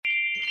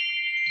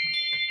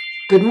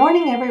Good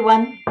morning,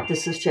 everyone.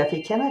 This is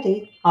Jeffe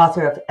Kennedy,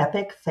 author of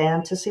Epic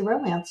Fantasy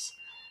Romance.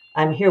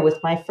 I'm here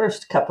with my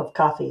first cup of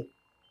coffee.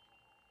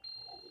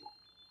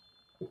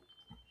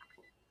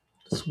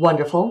 It's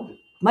wonderful,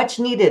 much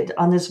needed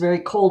on this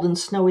very cold and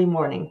snowy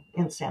morning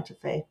in Santa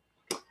Fe.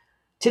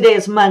 Today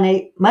is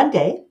Monday,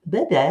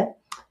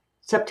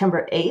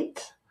 September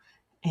 8th,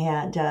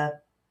 and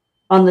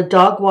on the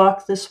dog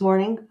walk this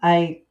morning,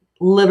 I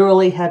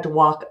literally had to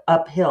walk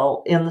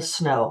uphill in the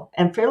snow,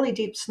 and fairly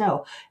deep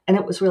snow, and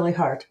it was really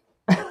hard.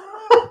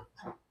 I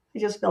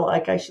just feel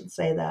like I should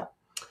say that.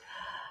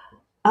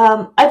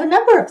 I have a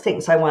number of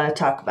things I want to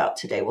talk about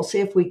today. We'll see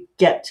if we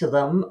get to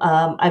them.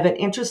 I have an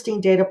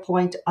interesting data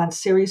point on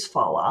series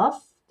fall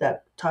off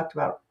that I talked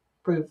about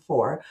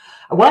before.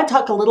 I want to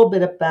talk a little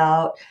bit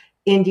about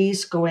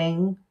indies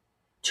going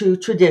to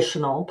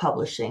traditional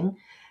publishing.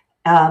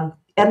 And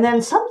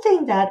then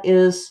something that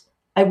is,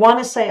 I want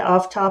to say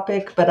off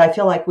topic, but I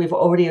feel like we've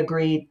already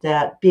agreed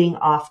that being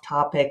off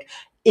topic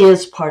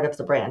is part of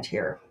the brand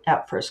here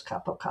at First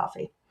Cup of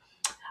Coffee.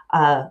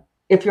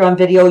 If you're on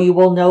video, you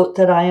will note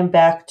that I am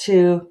back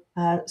to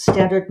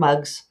standard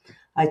mugs.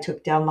 I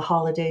took down the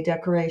holiday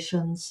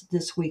decorations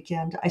this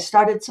weekend. I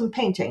started some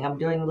painting. I'm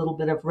doing a little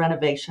bit of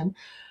renovation.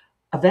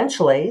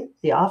 Eventually,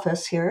 the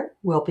office here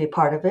will be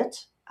part of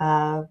it.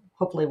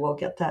 Hopefully, we'll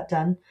get that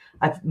done.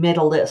 I've made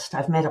a list.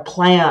 I've made a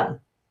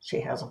plan.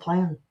 She has a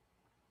plan.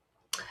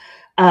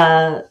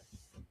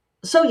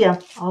 So yeah,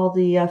 all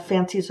the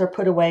fancies are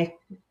put away.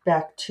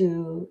 Back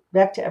to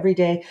every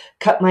day.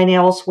 Cut my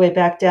nails way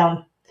back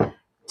down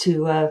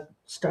to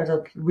start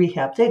a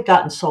rehab. They'd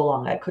gotten so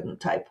long I couldn't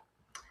type.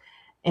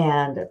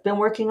 And I've been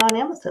working on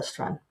Amethyst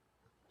Run.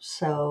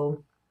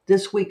 So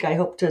this week I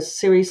hope to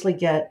seriously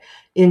get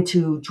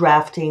into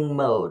drafting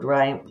mode,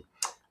 right?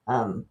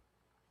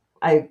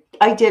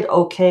 I did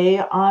okay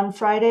on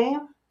Friday.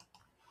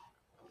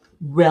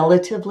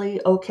 Relatively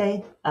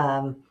okay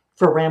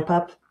for ramp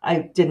up.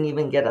 I didn't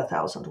even get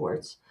 1,000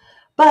 words.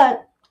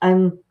 But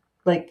I'm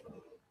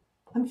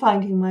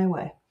finding my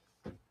way.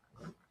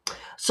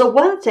 So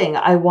one thing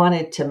I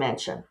wanted to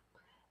mention,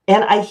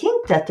 and I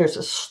think that there's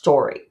a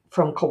story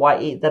from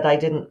Kauai that I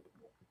didn't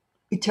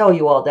tell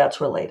you all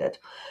that's related.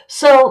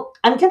 So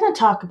I'm going to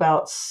talk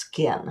about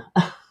skin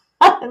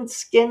and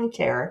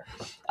skincare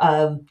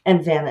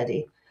and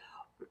vanity,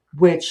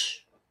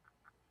 which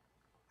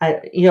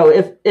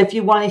if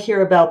you want to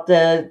hear about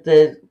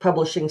the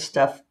publishing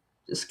stuff,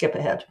 skip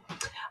ahead.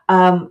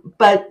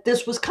 But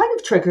this was kind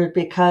of triggered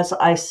because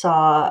I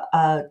saw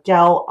a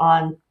gal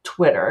on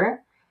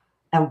Twitter.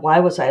 And why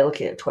was I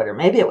looking at Twitter?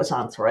 Maybe it was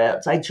on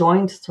Threads. I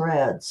joined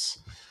Threads.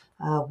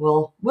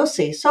 We'll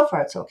see. So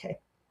far, it's okay.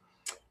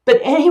 But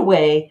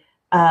anyway,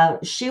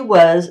 she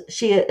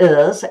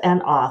is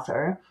an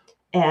author,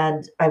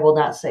 and I will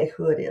not say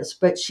who it is,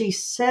 but she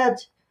said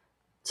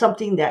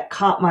something that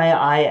caught my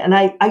eye, and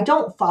I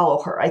don't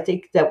follow her. I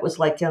think that was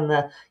like in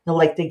the,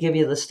 like they give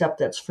you the stuff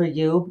that's for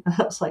you.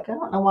 I was like, I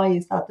don't know why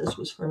you thought this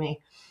was for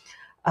me.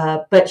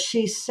 But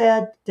she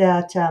said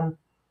that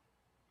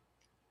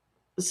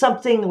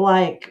something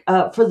like,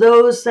 for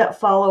those that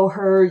follow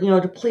her,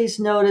 to please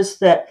notice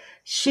that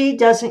she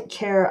doesn't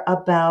care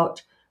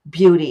about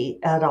beauty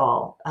at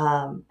all.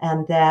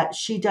 And that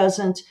she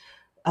doesn't,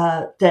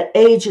 that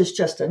age is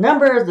just a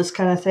number, this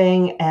kind of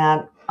thing.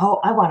 And,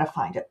 I want to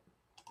find it.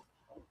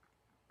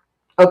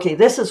 Okay,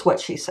 this is what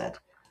she said.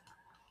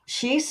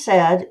 She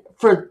said,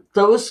 for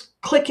those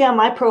clicking on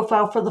my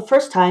profile for the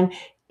first time,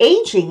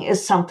 aging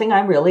is something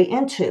I'm really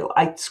into.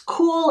 It's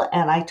cool,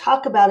 and I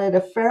talk about it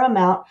a fair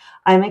amount.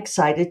 I'm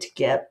excited to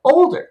get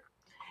older.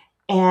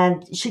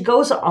 And she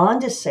goes on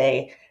to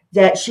say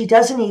that she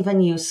doesn't even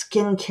use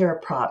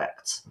skincare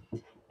products.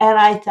 And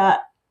I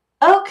thought,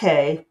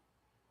 okay,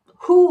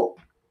 how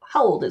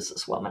old is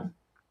this woman?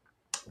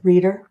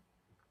 Reader,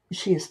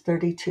 she is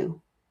 32.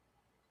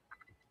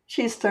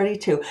 She's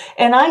 32.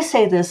 And I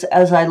say this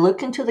as I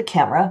look into the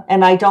camera,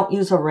 and I don't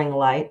use a ring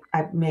light.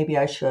 Maybe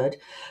I should,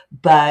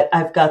 but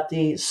I've got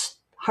the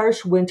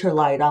harsh winter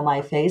light on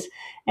my face,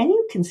 and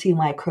you can see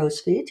my crow's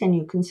feet, and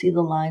you can see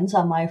the lines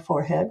on my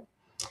forehead.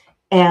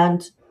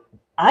 And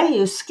I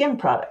use skin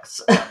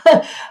products.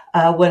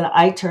 When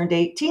I turned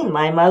 18,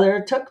 my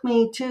mother took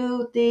me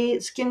to the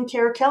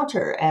skincare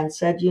counter and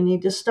said, you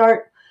need to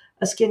start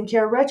a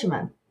skincare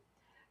regimen.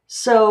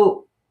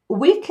 So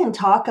we can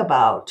talk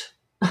about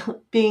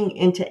being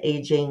into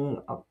aging,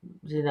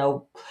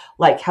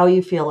 like how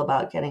you feel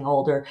about getting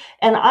older.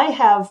 And I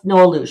have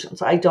no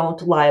illusions. I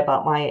don't lie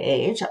about my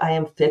age. I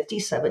am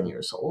 57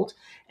 years old,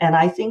 and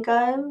I think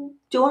I'm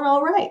doing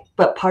all right.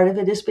 But part of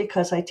it is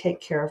because I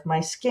take care of my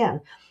skin.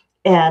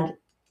 And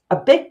a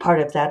big part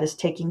of that is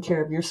taking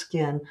care of your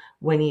skin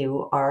when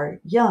you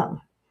are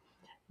young.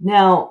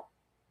 Now,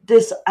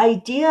 this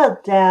idea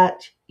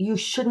that you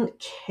shouldn't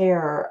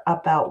care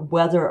about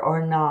whether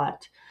or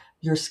not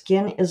your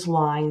skin is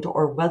lined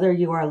or whether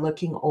you are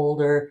looking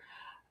older,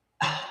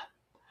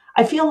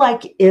 I feel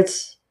like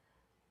it's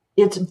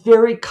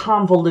very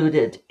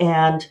convoluted,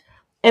 and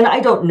I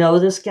don't know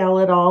this gal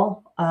at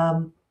all.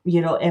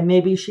 and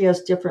maybe she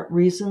has different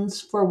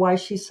reasons for why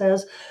she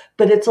says,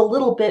 but it's a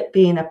little bit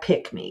being a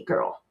pick-me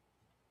girl,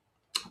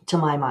 to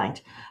my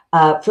mind.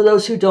 For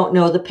those who don't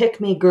know, the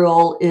pick-me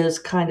girl is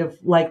kind of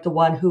like the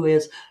one who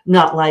is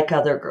not like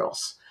other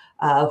girls,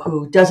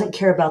 who doesn't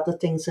care about the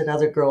things that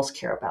other girls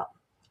care about.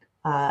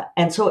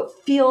 And so it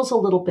feels a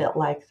little bit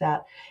like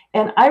that.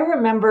 And I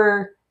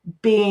remember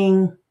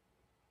being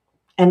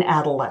an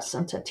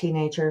adolescent, a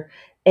teenager,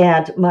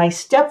 and my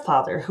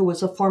stepfather, who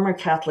was a former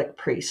Catholic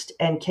priest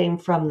and came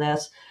from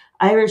this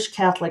Irish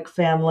Catholic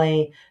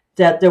family,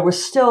 that there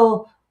was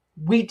still,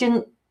 we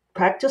didn't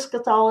practice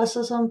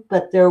Catholicism,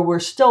 but there were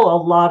still a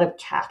lot of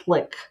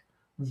Catholic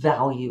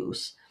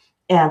values.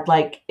 And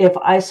like, if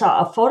I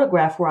saw a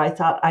photograph where I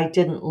thought I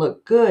didn't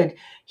look good,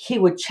 he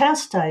would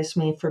chastise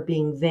me for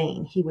being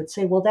vain. He would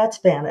say, well, that's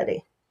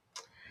vanity.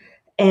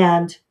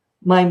 And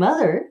my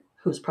mother,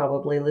 who's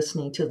probably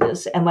listening to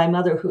this, and my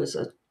mother, who's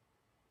a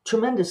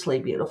tremendously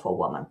beautiful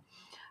woman,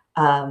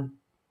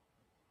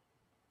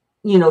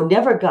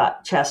 never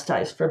got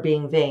chastised for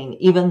being vain,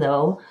 even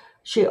though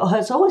she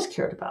has always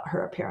cared about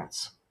her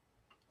appearance.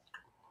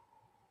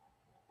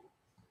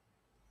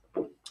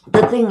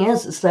 The thing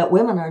is that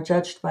women are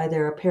judged by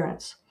their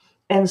appearance.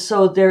 And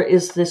so there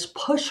is this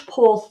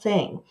push-pull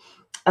thing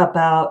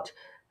about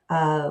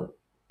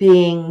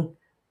being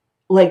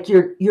like,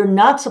 you're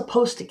not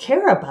supposed to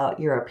care about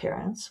your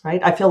appearance, right?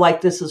 I feel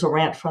like this is a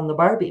rant from the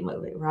Barbie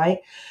movie, right?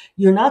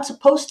 You're not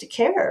supposed to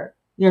care.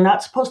 You're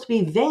not supposed to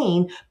be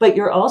vain, but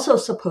you're also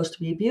supposed to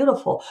be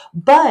beautiful.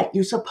 But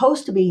you're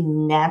supposed to be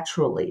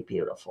naturally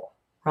beautiful,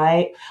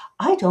 right?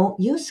 I don't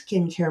use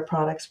skincare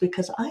products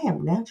because I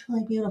am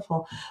naturally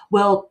beautiful.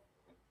 Well,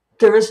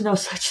 there is no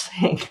such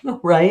thing,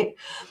 right?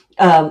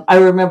 I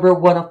remember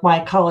one of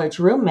my college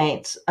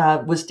roommates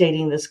was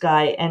dating this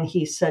guy, and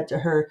he said to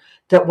her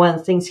that one of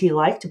the things he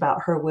liked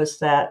about her was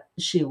that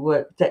she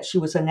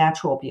was a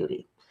natural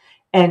beauty.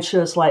 And she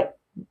was like,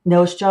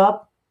 nose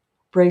job,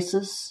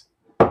 braces,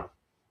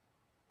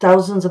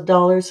 thousands of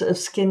dollars of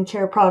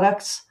skincare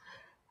products.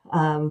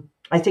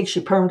 I think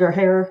she permed her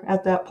hair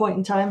at that point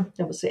in time.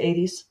 It was the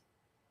 80s.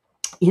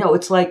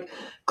 It's like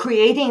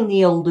creating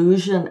the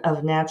illusion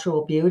of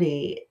natural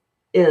beauty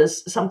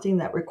is something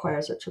that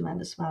requires a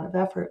tremendous amount of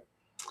effort.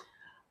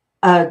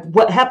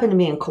 What happened to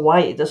me in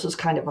Kauai, this was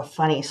kind of a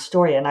funny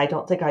story, and I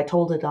don't think I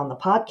told it on the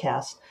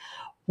podcast,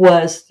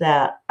 was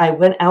that I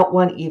went out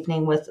one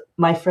evening with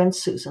my friend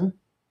Susan,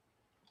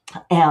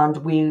 and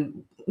we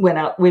went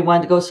out. We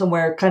wanted to go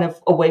somewhere kind of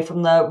away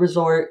from the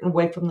resort,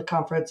 away from the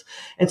conference.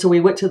 And so we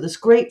went to this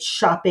great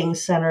shopping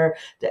center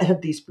that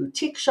had these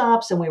boutique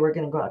shops, and we were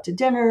going to go out to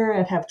dinner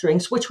and have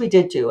drinks, which we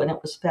did do, and it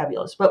was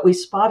fabulous. But we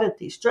spotted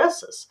these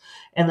dresses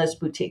in this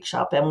boutique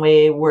shop, and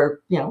we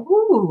were,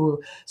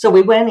 ooh. So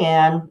we went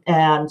in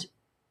and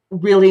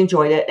really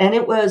enjoyed it. And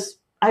it was,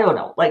 I don't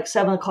know, like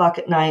 7:00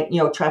 at night,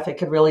 traffic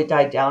had really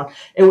died down.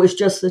 It was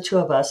just the two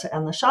of us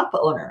and the shop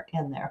owner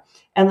in there.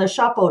 And the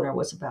shop owner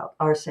was about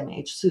our same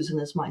age. Susan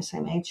is my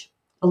same age,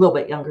 a little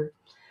bit younger.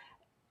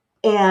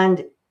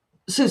 And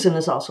Susan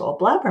is also a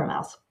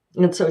blabbermouth.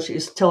 And so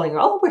she's telling her,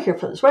 oh, we're here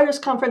for this writers'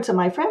 conference, and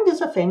my friend is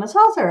a famous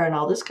author and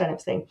all this kind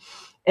of thing.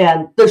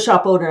 And the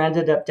shop owner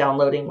ended up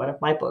downloading one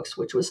of my books,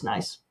 which was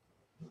nice.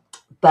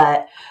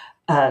 But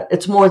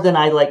it's more than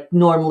I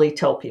normally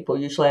tell people.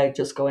 Usually I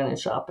just go in and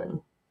shop and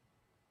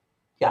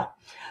yeah.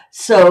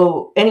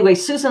 So anyway,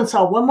 Susan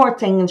saw one more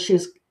thing, and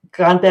she's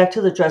gone back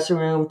to the dressing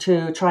room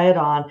to try it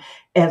on.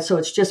 And so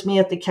it's just me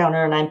at the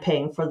counter, and I'm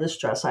paying for this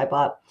dress I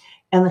bought.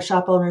 And the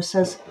shop owner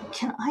says,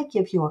 can I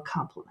give you a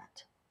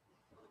compliment?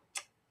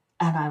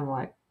 And I'm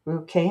like,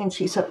 okay. And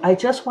she said, I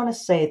just want to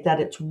say that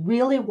it's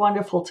really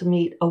wonderful to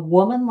meet a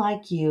woman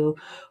like you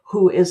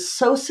who is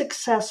so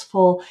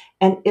successful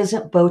and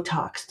isn't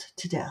Botoxed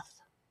to death.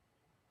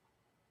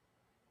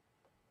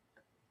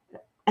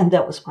 And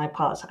that was my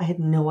pause. I had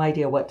no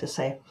idea what to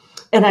say.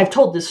 And I've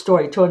told this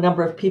story to a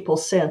number of people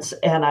since,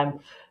 and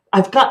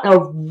I've gotten a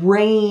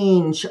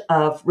range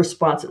of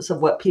responses of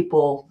what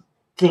people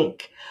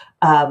think.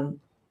 And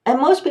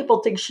most people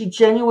think she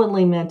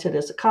genuinely meant it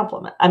as a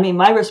compliment. I mean,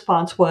 my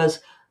response was,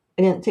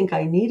 I didn't think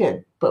I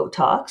needed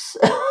Botox.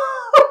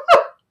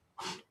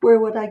 Where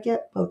would I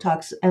get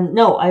Botox? And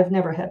no, I've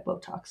never had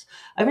Botox.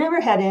 I've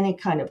never had any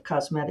kind of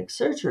cosmetic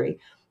surgery.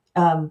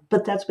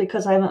 But that's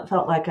because I haven't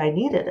felt like I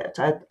needed it.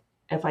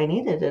 If I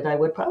needed it, I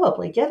would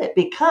probably get it,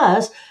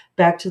 because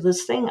back to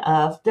this thing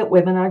of that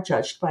women are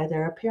judged by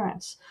their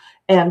appearance.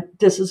 And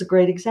this is a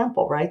great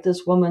example, right?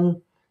 This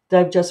woman that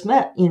I've just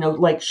met,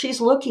 she's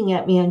looking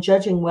at me and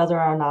judging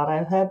whether or not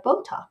I've had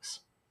Botox.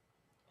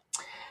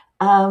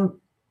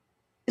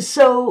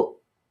 So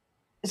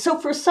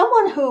for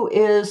someone who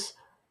is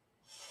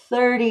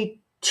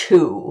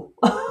 32,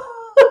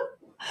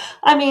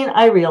 I mean,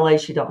 I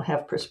realize you don't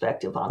have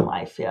perspective on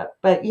life yet,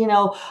 but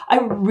I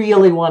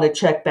really want to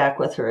check back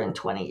with her in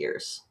 20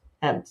 years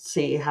and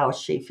see how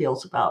she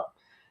feels about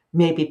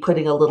maybe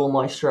putting a little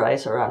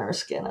moisturizer on her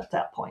skin at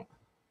that point.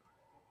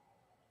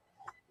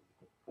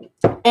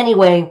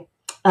 Anyway,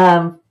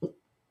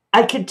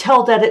 I could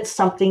tell that it's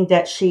something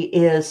that she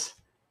is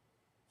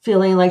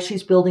feeling like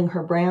she's building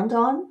her brand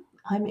on,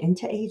 I'm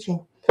into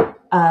aging.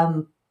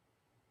 And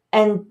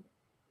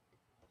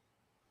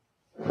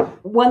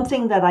one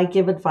thing that I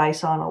give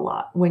advice on a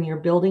lot when you're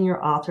building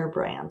your author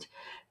brand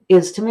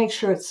is to make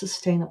sure it's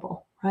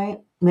sustainable, right?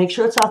 Make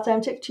sure it's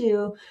authentic to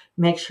you,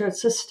 make sure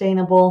it's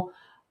sustainable,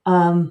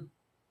 and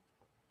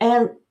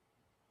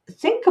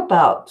think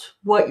about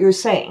what you're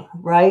saying,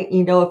 right?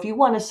 If you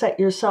want to set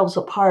yourselves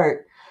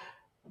apart,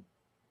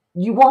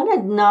 you want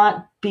to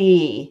not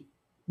be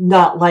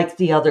not like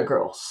the other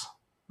girls,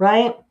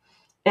 right?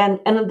 And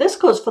this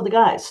goes for the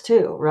guys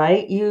too,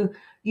 right? You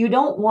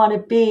don't want to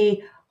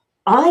be,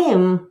 I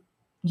am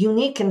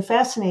unique and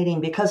fascinating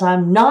because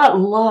I'm not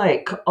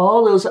like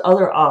all those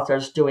other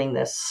authors doing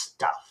this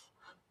stuff,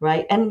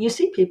 right? And you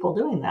see people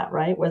doing that,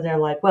 right? Where they're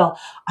like, well,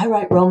 I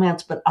write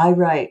romance, but I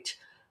write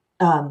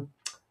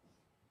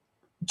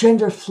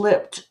gender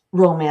flipped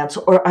romance,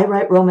 or I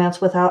write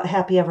romance without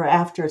happy ever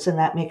afters, and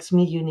that makes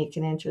me unique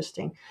and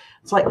interesting.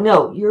 It's like,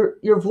 no,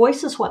 your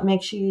voice is what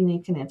makes you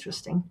unique and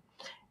interesting.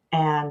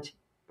 And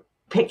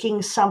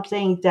picking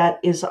something that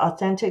is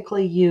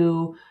authentically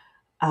you,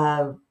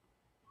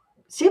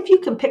 see if you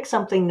can pick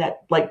something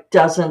that like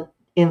doesn't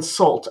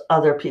insult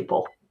other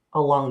people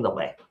along the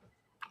way.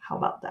 How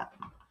about that?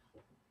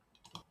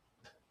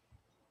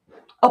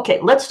 Okay,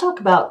 let's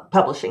talk about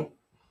publishing.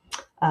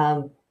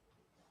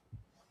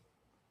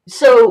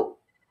 So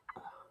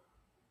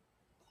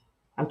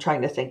I'm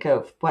trying to think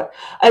of what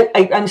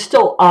I'm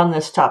still on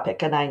this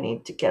topic and I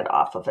need to get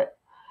off of it.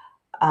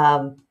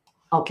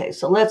 Okay,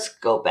 so let's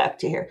go back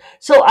to here.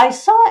 So I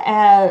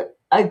saw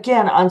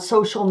again on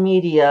social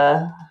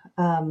media,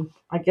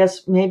 I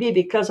guess maybe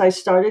because I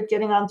started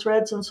getting on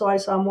Threads and so I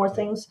saw more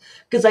things,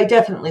 because I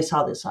definitely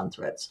saw this on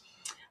Threads,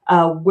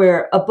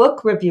 where a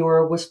book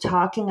reviewer was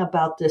talking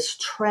about this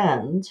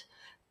trend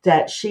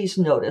that she's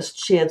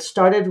noticed. She had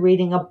started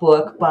reading a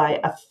book by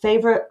a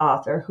favorite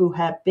author who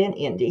had been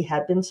indie,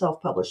 had been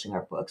self-publishing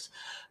her books,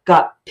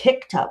 got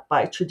picked up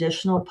by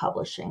traditional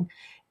publishing,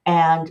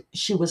 and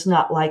she was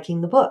not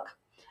liking the book.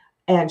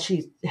 And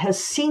she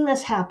has seen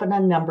this happen a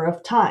number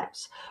of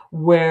times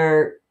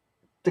where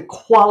the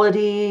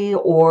quality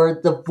or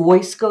the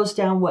voice goes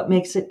down, what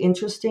makes it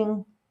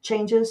interesting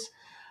changes.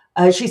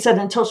 She said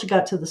until she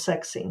got to the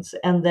sex scenes.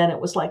 And then it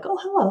was like, oh,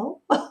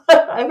 hello,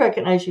 I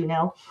recognize you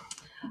now.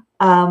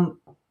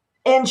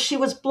 And she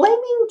was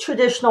blaming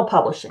traditional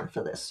publishing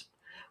for this,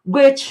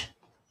 which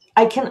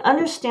I can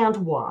understand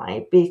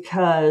why,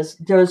 because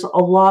there's a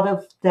lot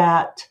of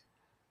that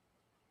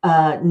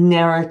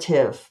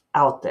narrative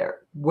out there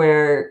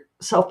where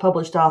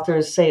self-published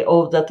authors say,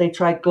 oh, that they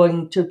tried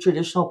going to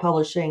traditional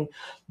publishing,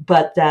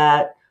 but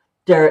that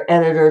their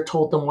editor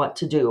told them what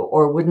to do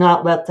or would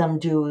not let them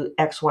do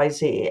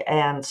XYZ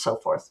and so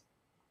forth.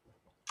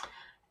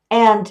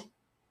 And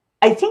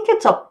I think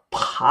it's a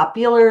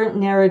popular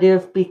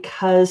narrative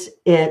because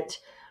it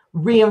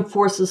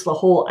reinforces the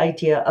whole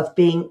idea of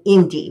being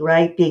indie,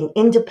 right? Being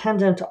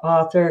independent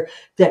author,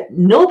 that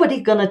nobody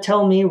gonna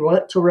tell me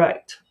what to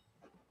write.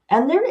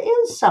 And there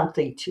is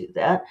something to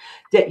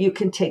that you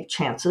can take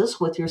chances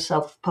with your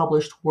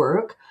self-published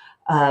work.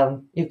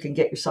 You can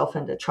get yourself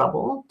into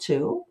trouble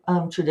too.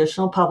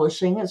 Traditional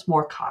publishing is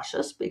more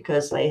cautious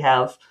because they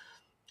have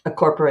a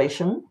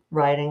corporation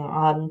writing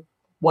on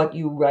what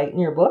you write in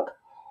your book.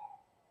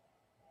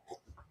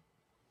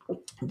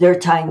 They're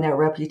tying their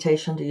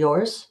reputation to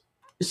yours.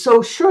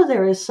 So sure,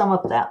 there is some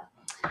of that.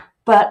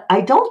 But I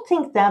don't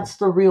think that's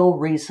the real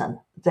reason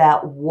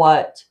that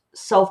what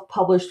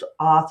self-published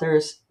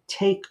authors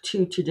take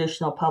to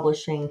traditional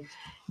publishing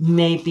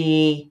may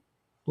be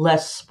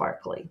less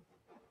sparkly.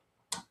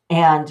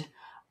 And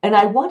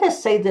I want to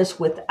say this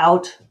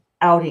without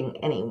outing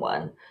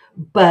anyone,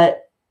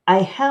 but I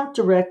have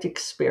direct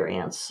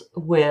experience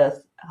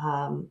with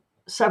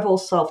several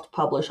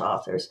self-published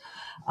authors,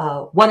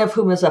 one of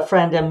whom is a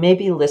friend and may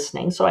be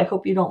listening, so I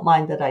hope you don't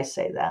mind that I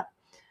say that.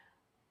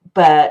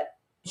 But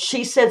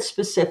she said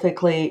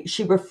specifically,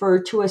 she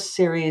referred to a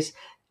series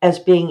as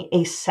being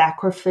a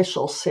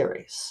sacrificial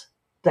series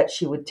that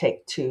she would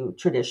take to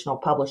traditional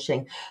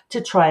publishing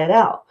to try it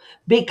out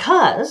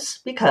because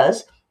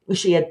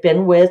she had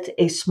been with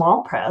a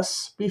small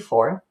press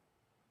before,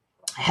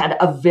 had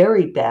a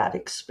very bad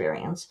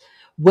experience,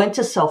 went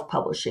to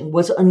self-publishing,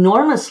 was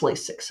enormously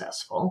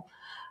successful,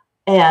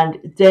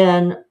 and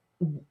then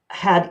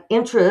had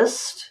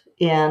interest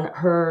in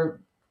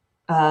her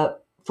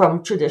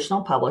from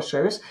traditional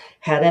publishers,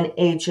 had an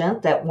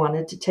agent that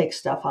wanted to take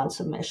stuff on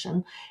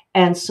submission.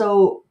 And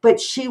so, but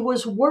she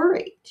was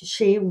worried.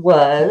 She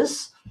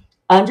was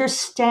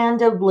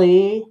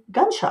understandably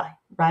gun shy,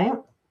 right?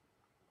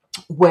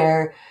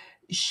 Where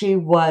she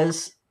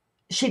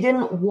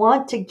didn't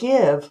want to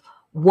give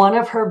one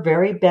of her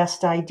very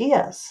best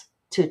ideas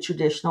to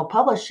traditional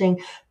publishing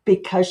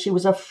because she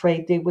was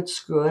afraid they would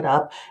screw it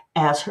up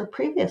as her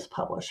previous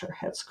publisher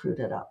had screwed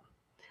it up.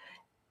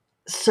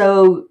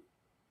 So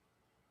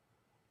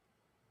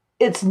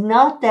it's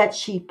not that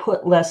she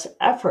put less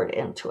effort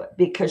into it,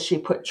 because she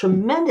put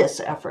tremendous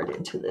effort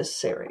into this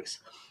series,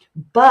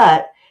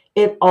 but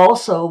it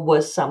also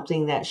was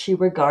something that she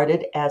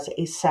regarded as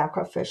a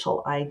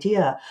sacrificial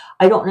idea.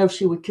 I don't know if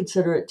she would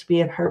consider it to be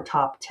in her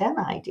top 10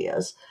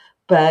 ideas,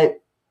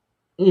 but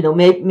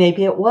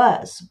maybe it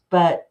was.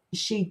 But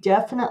she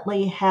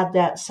definitely had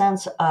that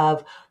sense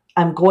of,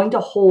 I'm going to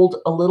hold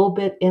a little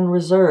bit in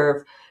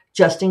reserve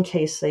just in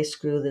case they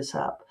screw this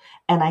up.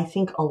 And I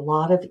think a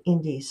lot of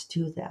indies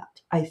do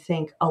that. I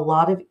think a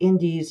lot of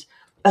indies,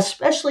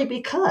 especially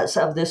because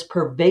of this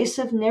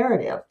pervasive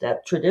narrative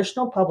that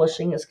traditional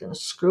publishing is going to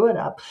screw it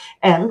up.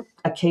 And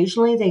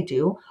occasionally they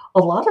do. A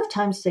lot of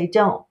times they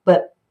don't.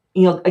 But,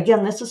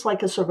 again, this is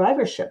like a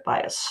survivorship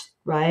bias,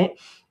 right?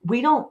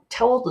 We don't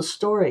tell the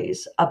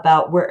stories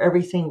about where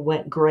everything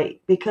went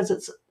great because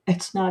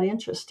it's not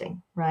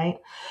interesting, right?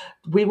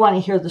 We want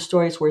to hear the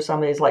stories where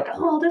somebody's like,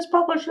 oh, this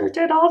publisher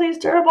did all these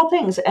terrible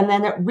things. And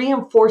then it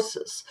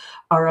reinforces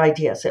our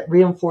ideas. It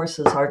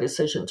reinforces our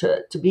decision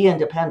to be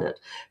independent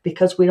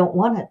because we don't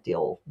want to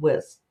deal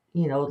with,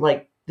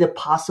 like the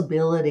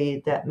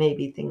possibility that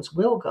maybe things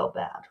will go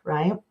bad,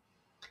 right?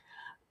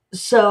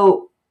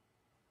 So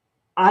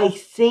I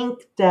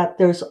think that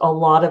there's a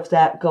lot of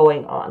that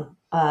going on,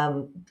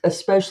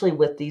 especially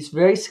with these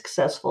very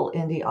successful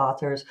indie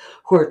authors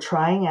who are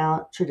trying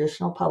out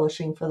traditional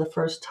publishing for the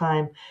first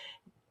time.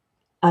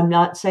 I'm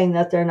not saying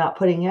that they're not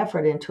putting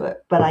effort into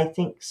it, but I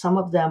think some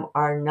of them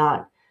are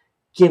not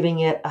giving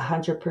it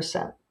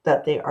 100%,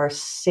 that they are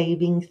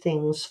saving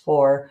things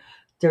for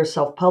their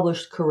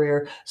self-published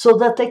career so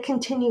that they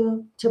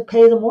continue to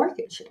pay the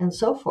mortgage and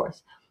so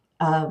forth.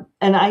 And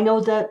I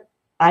know that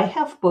I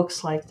have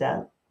books like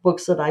that,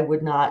 books that I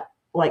would not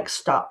like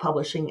stop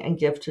publishing and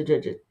give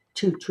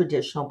to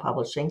traditional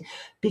publishing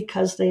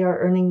because they are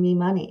earning me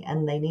money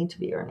and they need to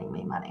be earning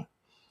me money.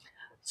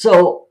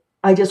 So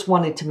I just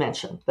wanted to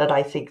mention that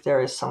I think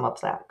there is some of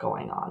that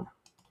going on.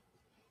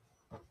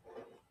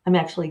 I'm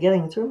actually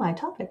getting through my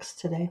topics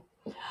today.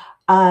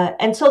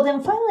 And so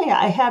then finally,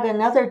 I had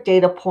another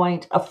data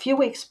point. A few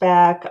weeks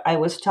back, I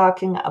was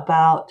talking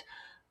about,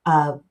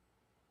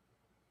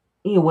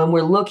 when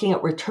we're looking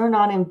at return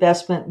on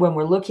investment, when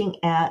we're looking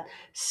at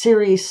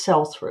series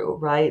sell-through,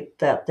 right?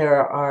 That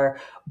there are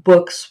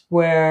books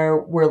where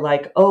we're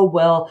like, oh,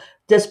 well,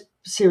 this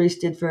series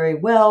did very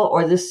well,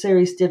 or this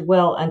series did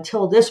well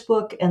until this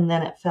book, and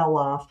then it fell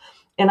off.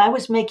 And I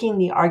was making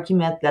the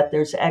argument that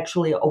there's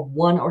actually a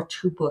 1 or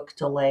 2 book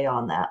delay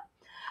on that.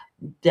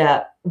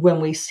 That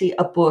when we see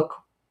a book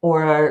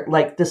or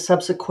like the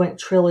subsequent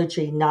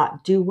trilogy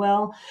not do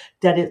well,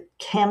 that it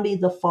can be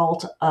the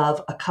fault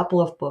of a couple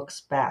of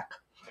books back,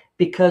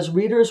 because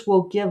readers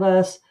will give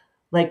us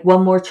like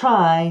one more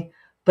try,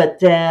 but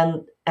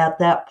then at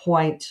that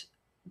point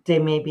they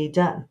may be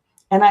done.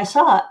 And I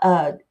saw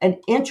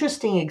an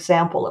interesting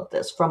example of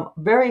this from a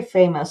very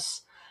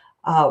famous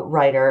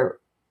writer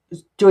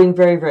doing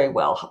very, very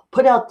well.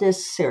 Put out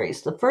this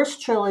series. The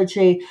first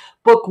trilogy,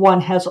 book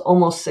 1 has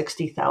almost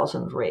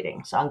 60,000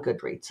 ratings on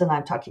Goodreads, and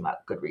I'm talking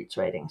about Goodreads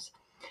ratings.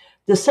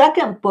 The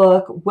second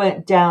book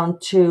went down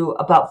to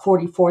about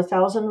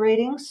 44,000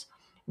 ratings,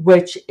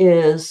 which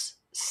is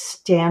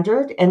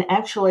standard and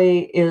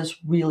actually is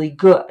really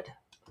good.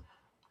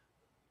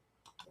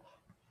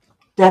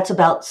 That's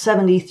about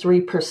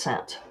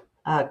 73%.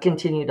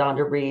 Continued on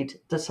to read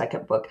the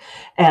second book.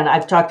 And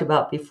I've talked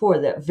about before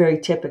that very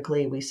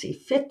typically we see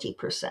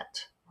 50%,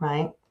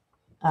 right?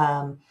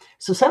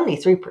 So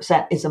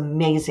 73% is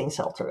amazing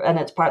sell-through. And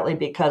it's partly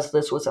because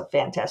this was a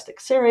fantastic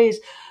series,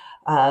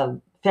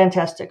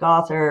 fantastic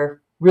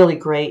author, really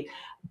great.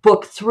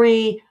 Book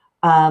 3,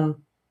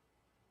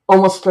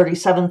 almost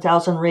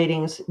 37,000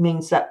 ratings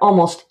means that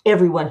almost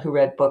everyone who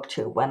read book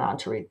 2 went on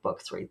to read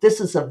book 3. This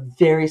is a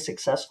very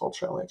successful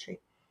trilogy.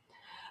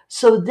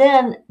 So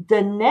then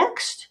the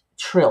next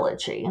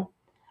trilogy,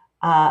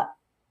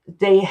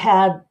 they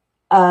had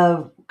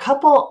a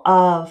couple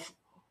of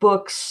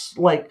books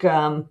like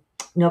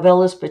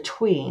novellas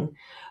between,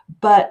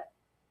 but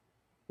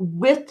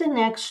with the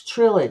next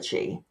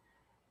trilogy,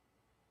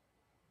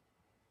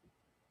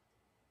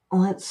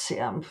 let's see,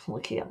 I'm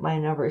looking at my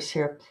numbers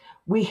here.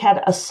 We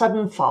had a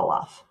sudden fall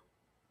off.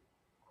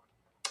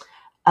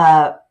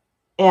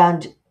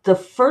 And the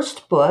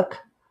first book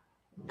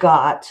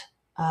got,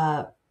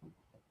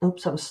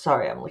 oops, I'm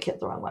sorry, I'm looking at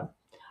the wrong one.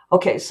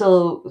 Okay,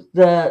 so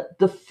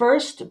the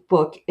first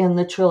book in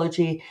the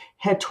trilogy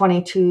had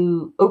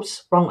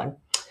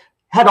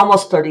had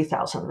almost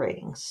 30,000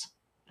 ratings.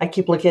 I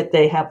keep looking at,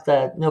 they have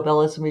the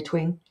novellas in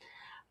between.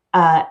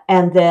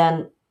 And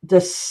then the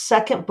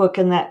second book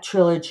in that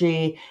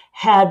trilogy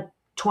had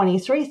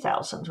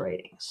 23,000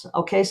 ratings.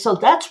 Okay, so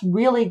that's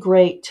really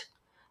great.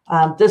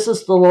 This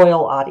is the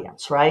loyal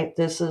audience, right?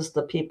 This is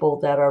the people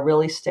that are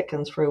really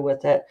sticking through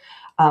with it.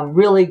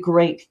 Really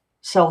great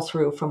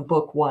sell-through from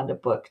book 1 to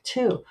book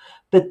 2.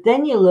 But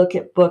then you look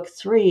at book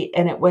 3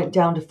 and it went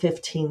down to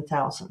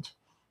 15,000.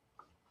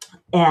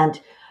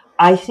 And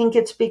I think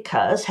it's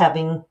because,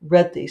 having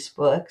read these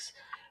books,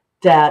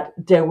 that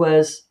there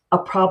was a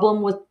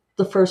problem with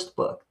the first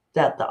book,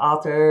 that the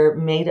author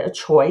made a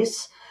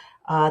choice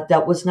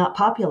that was not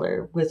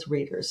popular with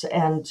readers.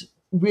 And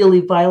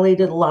really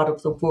violated a lot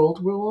of the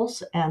world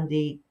rules and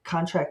the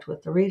contract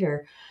with the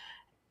reader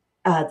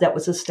that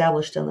was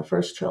established in the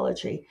first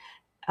trilogy.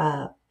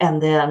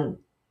 And then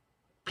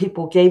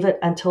people gave it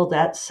until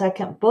that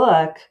second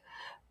book,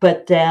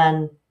 but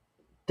then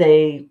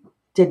they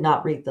did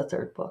not read the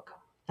third book.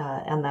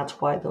 And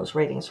that's why those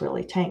ratings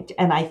really tanked.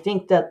 And I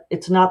think that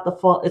it's not the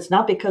fault. It's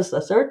not because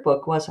the third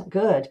book wasn't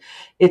good.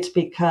 It's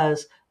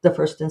because the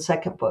first and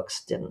second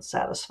books didn't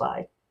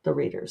satisfy the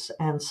readers.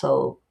 And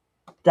so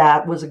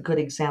that was a good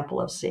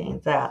example of seeing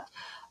that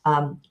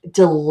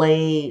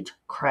delayed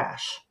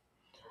crash.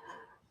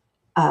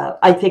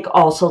 I think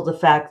also the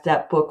fact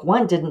that book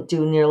one didn't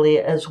do nearly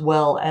as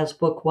well as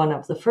book one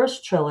of the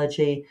first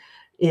trilogy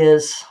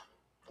is,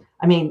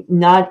 I mean,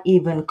 not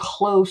even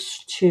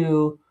close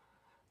to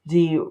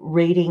the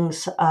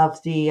ratings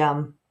of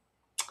the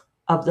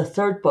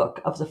third book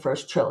of the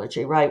first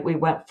trilogy, right? We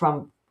went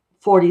from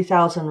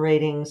 40,000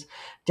 ratings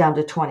down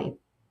to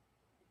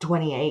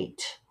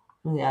 28.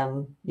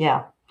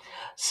 Yeah.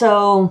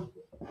 So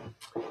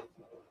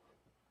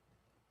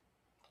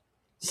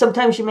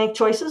sometimes you make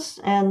choices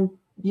and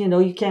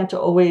you can't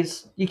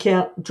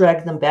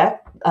drag them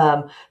back.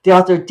 The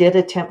author did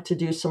attempt to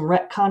do some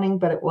retconning,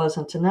 but it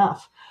wasn't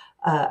enough.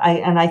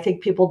 I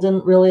think people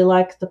didn't really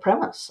like the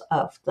premise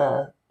of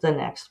the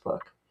next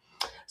book.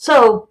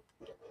 So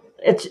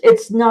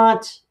it's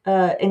not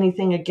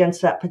anything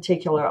against that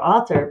particular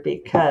author,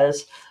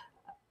 because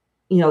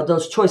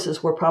those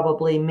choices were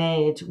probably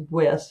made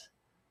with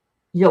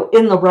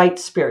in the right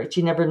spirit.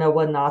 You never know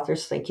what an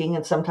author's thinking,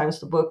 and sometimes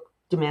the book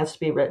demands to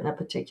be written a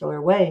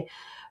particular way.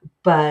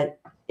 But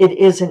it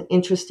is an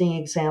interesting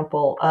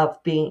example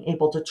of being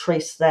able to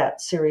trace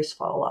that series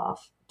fall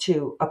off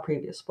to a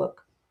previous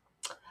book.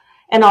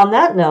 And on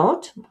that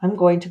note, I'm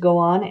going to go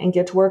on and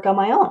get to work on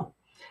my own.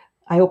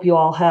 I hope you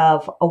all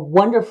have a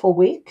wonderful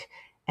week,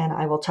 and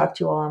I will talk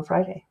to you all on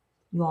Friday.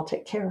 You all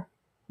take care.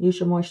 Use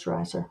your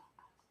moisturizer.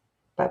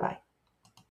 Bye-bye.